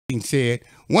Being said,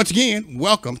 once again,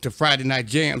 welcome to Friday Night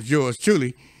Jams. Yours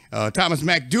truly, Thomas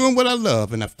Mack, doing what I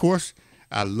love, and of course,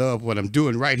 I love what I'm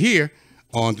doing right here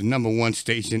on the number one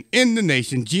station in the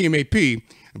nation, GMAP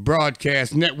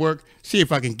Broadcast Network. See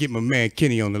if I can get my man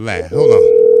Kenny on the line. Hold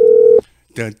on.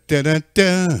 Dun, dun, dun,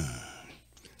 dun.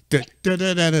 Dun, dun,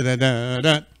 dun, dun, dun, dun,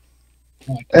 dun.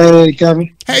 Hey,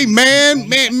 Kevin. Hey, man.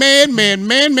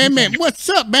 What's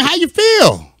up, man? How you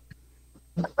feel?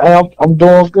 Hey, I'm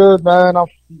doing good, man.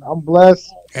 I'm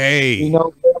blessed. Hey, You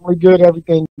know, family good,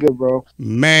 everything good, bro.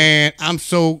 man, I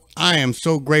am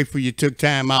so grateful you took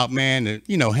time out, man,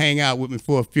 to, hang out with me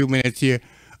for a few minutes here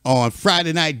on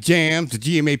Friday Night Jams, the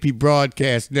GMAP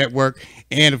Broadcast Network.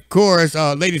 And of course,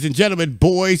 ladies and gentlemen,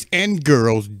 boys and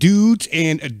girls, dudes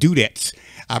and dudettes.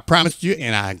 I promised you,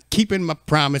 and I'm keeping my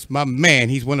promise. My man,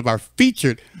 he's one of our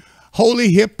featured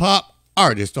holy hip hop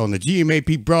artist on the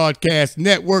GMAP Broadcast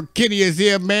Network. Kenny is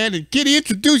here, man. And Kenny,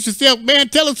 introduce yourself, man.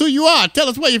 Tell us who you are. Tell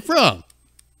us where you're from.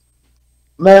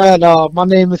 Man, my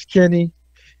name is Kenny.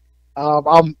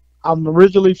 I'm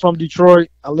originally from Detroit.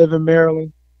 I live in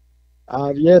Maryland.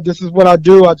 Yeah, this is what I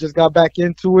do. I just got back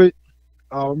into it.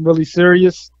 I'm really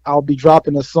serious. I'll be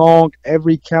dropping a song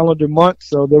every calendar month,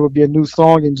 so there will be a new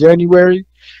song in January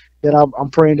that I'm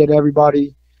praying that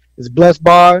everybody is blessed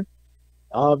by.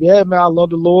 Yeah, man, I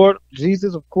love the Lord,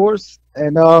 Jesus, of course,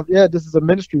 and yeah, this is a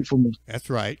ministry for me. That's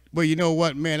right. Well, you know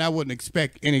what, man? I wouldn't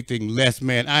expect anything less,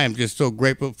 man. I am just so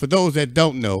grateful. For those that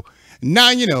don't know,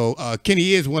 now you know,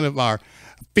 Kenny is one of our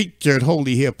featured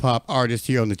holy hip hop artists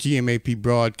here on the GMAP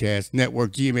Broadcast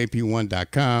Network,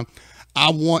 GMAP1.com. I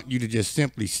want you to just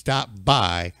simply stop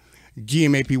by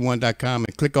GMAP1.com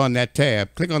and click on that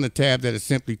tab. Click on the tab that is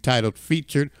simply titled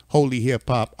Featured Holy Hip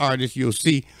Hop Artist. You'll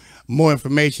see more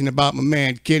information about my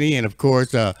man Kenny, and of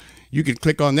course, you can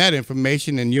click on that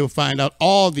information and you'll find out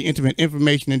all the intimate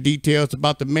information and details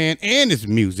about the man and his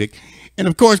music. And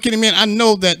of course, Kenny, man, I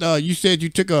know that you said you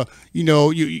took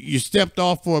you stepped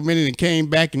off for a minute and came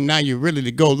back, and now you're ready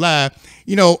to go live.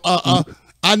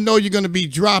 I know you're going to be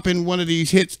dropping one of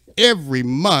these hits every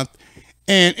month,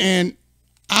 and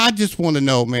I just want to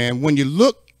know, man, when you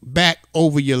look back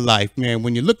over your life, man,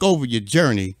 when you look over your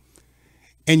journey,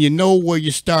 and you know where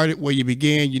you started, where you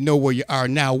began, you know where you are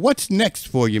now, what's next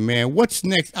for you, man? What's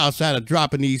next outside of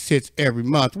dropping these hits every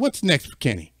month? What's next for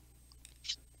Kenny?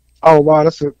 Oh wow,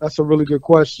 that's a really good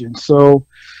question. So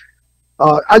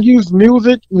I use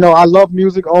music. You know, I love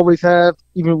music, always have,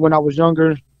 even when I was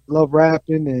younger. Love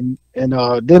rapping,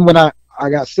 and then when I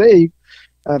got saved,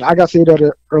 and I got saved at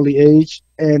an early age,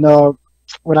 and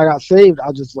when I got saved,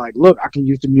 I just like, look, I can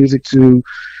use the music to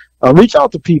reach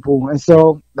out to people, and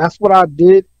so that's what I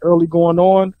did early going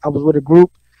on. I was with a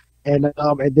group, and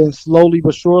then slowly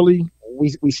but surely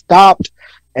we stopped,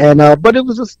 and but it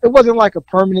wasn't like a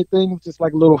permanent thing. It was just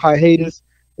like a little hiatus.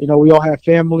 You know, we all have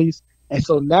families, and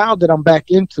so now that I'm back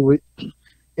into it,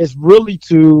 it's really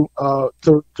to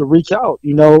reach out.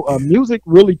 You know, music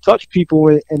really touched people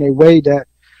in a way that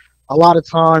a lot of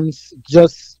times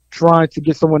just trying to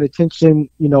get someone's attention,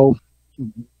 you know,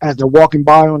 as they're walking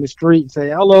by on the street and say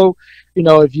hello, you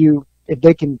know, if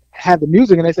they can have the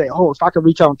music and they say, oh, if I can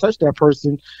reach out and touch that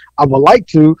person, I would like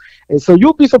to. And so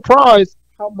you'll be surprised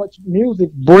how much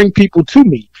music bring people to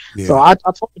me. Yeah. So I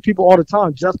talk to people all the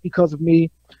time just because of me.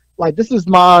 Like, this is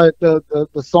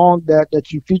the song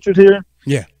that you featured here.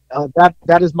 Yeah.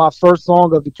 That is my first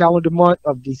song of the calendar month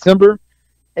of December.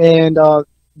 And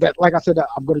that, like I said,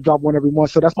 I'm going to drop one every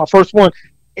month. So that's my first one.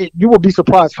 You will be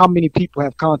surprised how many people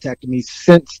have contacted me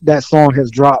since that song has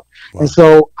dropped. Wow. And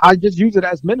so I just use it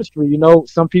as ministry. You know,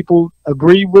 some people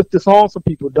agree with the song, some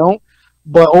people don't.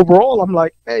 But overall, I'm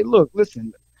like, hey, look,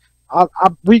 listen,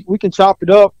 we can chop it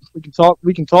up. We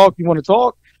can talk. You want to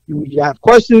talk? You have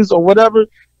questions or whatever.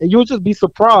 And you'll just be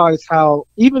surprised how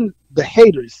even the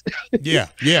haters, yeah,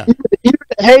 even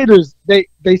the haters, they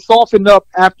soften up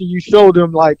after you show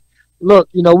them, like, look,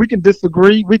 you know, we can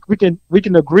disagree. We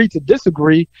can agree to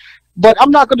disagree, but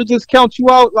I'm not going to just count you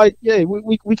out. Like, yeah,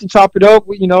 we can chop it up.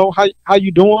 You know, how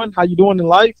you doing? How you doing in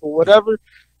life or whatever?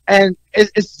 And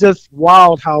it's just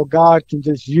wild how God can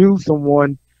just use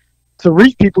someone to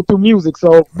reach people through music.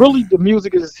 So really, the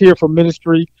music is here for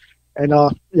ministry, and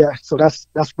yeah. So that's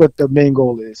what the main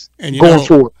goal is. And going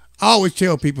forward, I always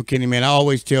tell people, Kenny, man. I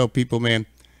always tell people, man,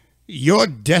 your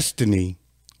destiny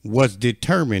was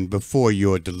determined before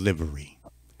your delivery.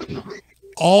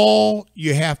 All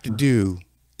you have to do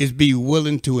is be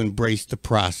willing to embrace the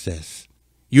process.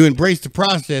 You embrace the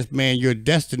process, man, your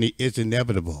destiny is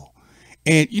inevitable.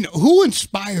 And, you know, who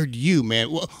inspired you, man?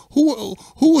 Who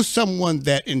was someone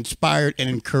that inspired and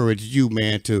encouraged you,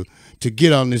 man, to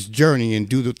get on this journey and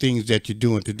do the things that you're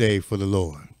doing today for the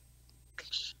Lord?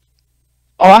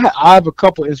 I have a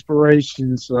couple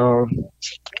inspirations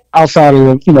outside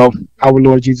of our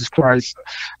Lord Jesus Christ.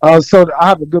 So I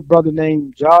have a good brother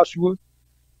named Joshua.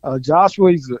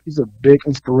 Joshua, he's a big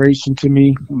inspiration to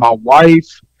me. My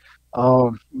wife,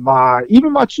 my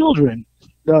even my children.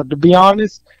 To be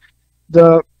honest,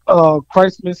 the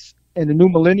Christmas and the new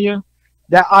millennia,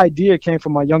 that idea came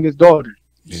from my youngest daughter.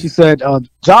 Yeah. She said,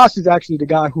 Josh is actually the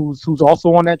guy who's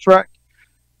also on that track.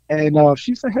 And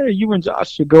she said, "Hey, you and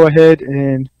Josh should go ahead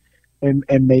and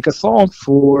make a song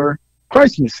for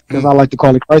Christmas because I like to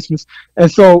call it Christmas."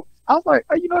 And so I was like,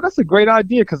 "Hey, that's a great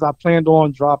idea," because I planned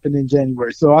on dropping in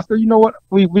January. So I said, "You know what?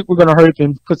 We're gonna hurry up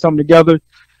and put something together,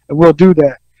 and we'll do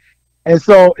that." And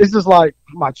so it's just like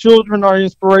my children are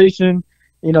inspiration.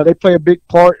 They play a big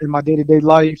part in my day-to-day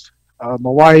life. My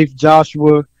wife,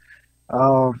 Joshua.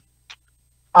 Uh,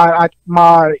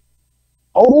 my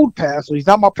old pastor. He's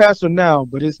not my pastor now,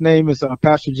 but his name is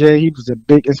Pastor Jay. He was a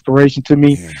big inspiration to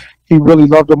me. Yeah. He really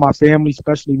loved my family,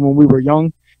 especially when we were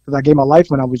young, because I gave my life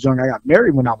when I was young. I got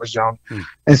married when I was young.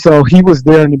 And so he was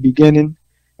there in the beginning.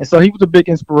 And so he was a big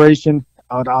inspiration.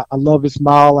 I love his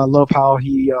smile. I love how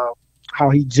he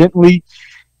gently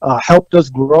helped us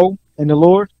grow in the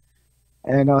Lord.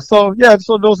 And so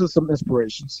those are some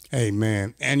inspirations.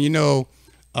 Amen. And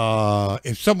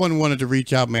if someone wanted to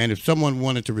reach out, man, if someone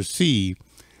wanted to receive,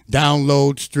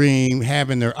 download, stream, have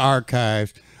in their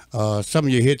archives some of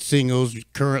your hit singles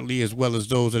currently as well as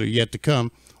those that are yet to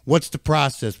come, what's the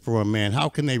process for them, man? How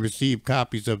can they receive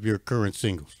copies of your current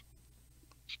singles?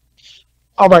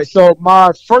 All right, so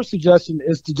my first suggestion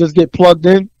is to just get plugged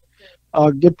in.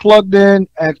 Get plugged in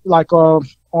at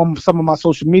on some of my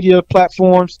social media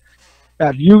platforms.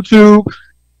 At YouTube,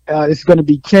 it's going to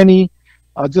be Kenny.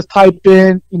 Just type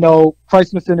in,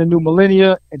 Christmas in the New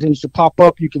Millennia, and then it should pop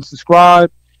up. You can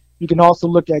subscribe. You can also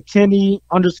look at Kenny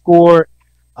 _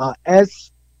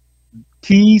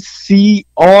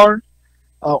 STCR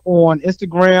on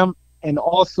Instagram and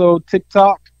also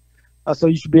TikTok. So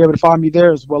you should be able to find me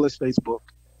there as well as Facebook.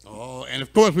 Oh, and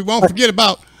of course we won't forget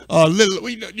about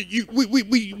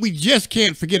we just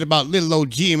can't forget about little old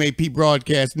GMAP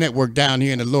Broadcast Network down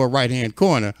here in the lower right hand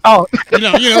corner. Oh,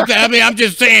 I mean, I'm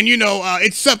just saying,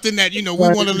 it's something that we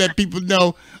want to let people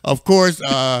know. Of course,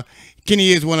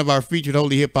 Kenny is one of our featured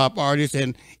holy hip hop artists,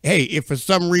 and hey, if for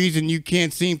some reason you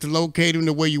can't seem to locate him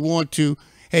the way you want to,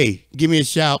 hey, give me a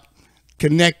shout,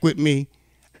 connect with me.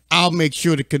 I'll make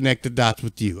sure to connect the dots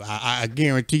with you. I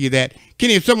guarantee you that.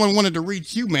 Kenny, if someone wanted to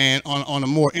reach you, man, on a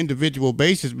more individual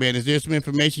basis, man, is there some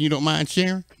information you don't mind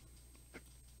sharing?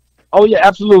 Oh, yeah,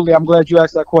 absolutely. I'm glad you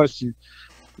asked that question.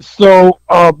 So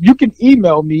you can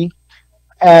email me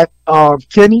at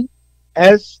Kenny,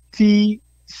 STCH.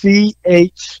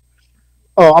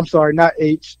 Oh, I'm sorry, not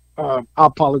H. I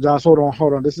apologize. Hold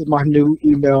on. This is my new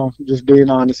email, just being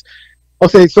honest.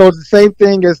 Okay, so it's the same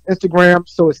thing as Instagram.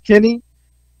 So it's Kenny,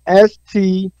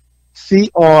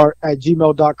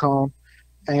 STCR@gmail.com,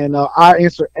 and I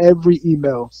answer every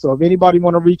email. So if anybody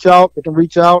want to reach out, they can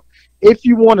reach out. If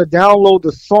you want to download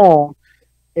the song,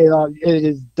 it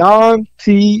is Don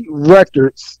T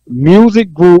Records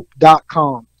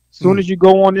musicgroup.com. As soon as you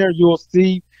go on there, you'll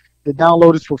see the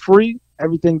download is for free.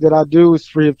 Everything that I do is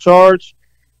free of charge.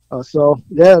 So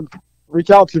yeah, reach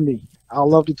out to me. I'd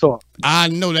love to talk. I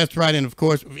know that's right. And of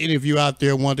course, if any of you out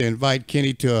there want to invite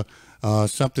Kenny to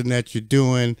something that you're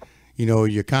doing,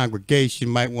 your congregation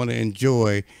might want to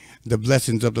enjoy the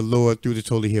blessings of the Lord through this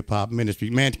holy hip hop ministry.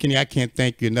 Man, Kenny, I can't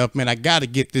thank you enough, man. I got to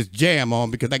get this jam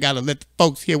on because I got to let the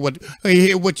folks hear what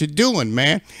you're doing,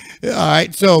 man. All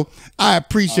right. So I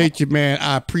appreciate you, man.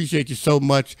 I appreciate you so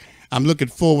much. I'm looking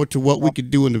forward to what we can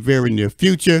do in the very near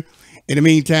future. In the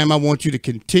meantime, I want you to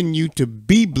continue to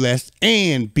be blessed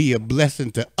and be a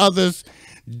blessing to others.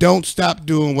 Don't stop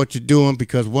doing what you're doing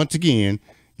because once again,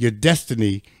 your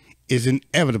destiny is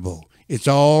inevitable. It's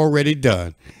already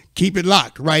done. Keep it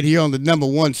locked right here on the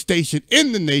 #1 station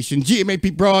in the nation,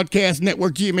 GMAP Broadcast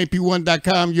Network,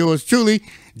 GMAP1.com. Yours truly,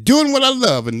 doing what I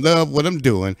love and love what I'm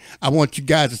doing. I want you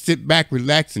guys to sit back,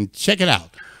 relax, and check it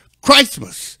out.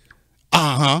 Christmas,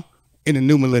 in the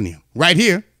new millennium, right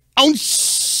here on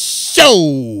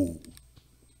Show.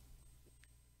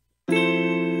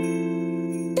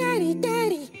 Daddy.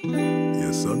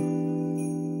 Yes, sir.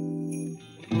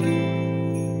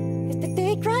 It's the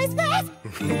day Christmas.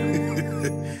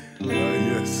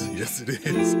 Yes, it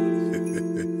is.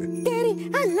 Daddy,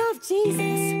 I love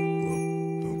Jesus.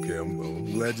 Okay, I'm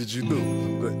glad that you do.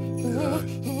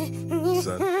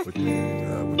 Son,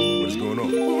 what's going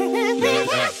on?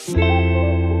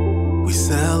 We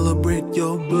celebrate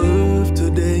your birth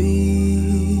today.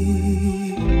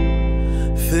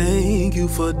 Thank you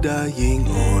for dying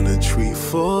on a tree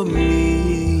for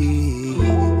me.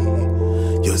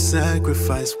 Your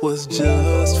sacrifice was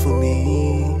just for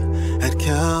me at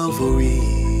Calvary.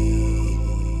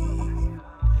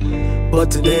 But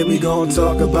today we gon'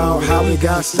 talk about how we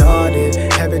got started.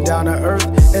 Heaven down to earth,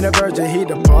 and a virgin he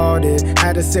departed.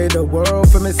 Had to save the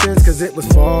world from his sins cause it was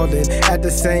falling. At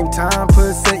the same time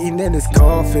put Satan in his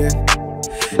coffin.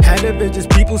 Had to vengeance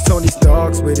people, Tony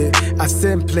Starks with it. I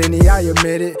sin plenty, I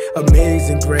admit it.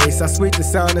 Amazing grace, I sweet the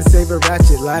sound and save a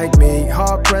ratchet like me.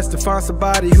 Hard pressed to find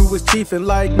somebody who was chiefin'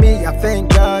 like me. I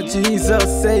thank God Jesus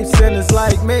saved sinners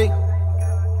like me.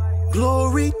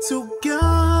 Glory to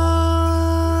God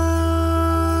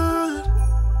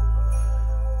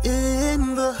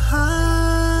in the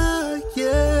highest,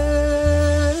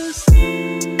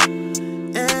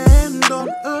 and on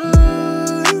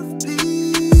earth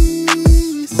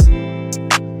peace,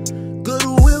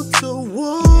 goodwill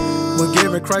toward When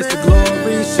giving Christ the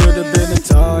glory, should've been a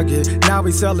target. Now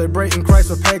we celebrating Christ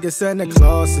with pagans Santa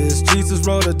Clauses. Jesus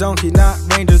rode a donkey, not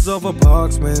rangers over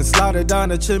marksmen. Slaughtered down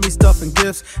the chimney, stuffing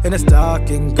gifts in a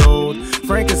stocking gold.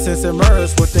 Frankincense and myrrh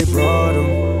is what they brought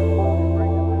him.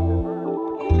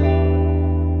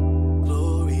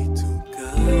 glory to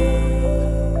God.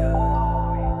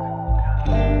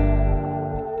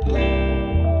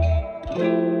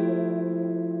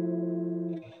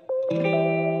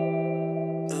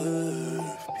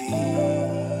 Earth peace.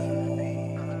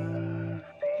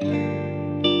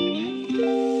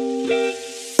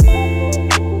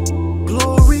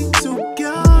 Glory to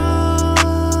God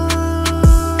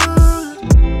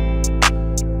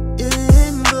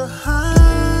in the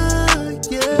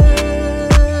highest,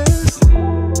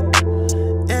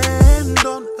 and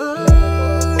on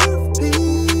earth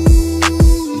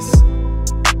peace,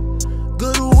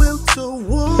 goodwill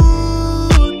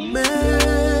toward men.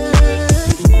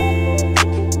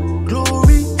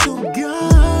 Glory to God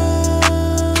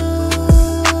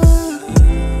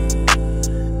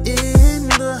in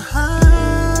the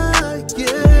highest,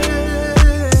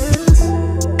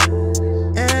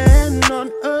 and on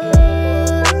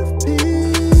earth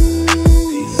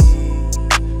peace,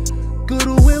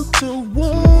 goodwill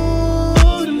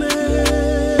toward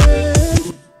men.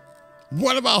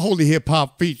 One of our holy hip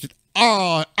hop featured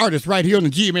artists right here on the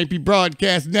GMAP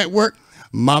Broadcast Network,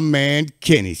 my man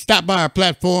Kenny. Stop by our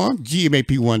platform,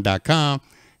 GMAP1.com.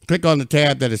 Click on the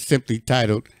tab that is simply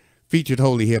titled Featured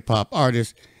Holy Hip Hop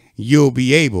Artists. You'll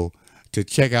be able to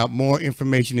check out more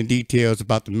information and details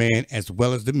about the man as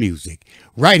well as the music.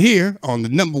 Right here on the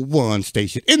 #1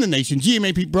 station in the nation,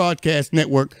 GMAP Broadcast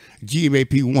Network,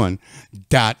 GMAP1.com.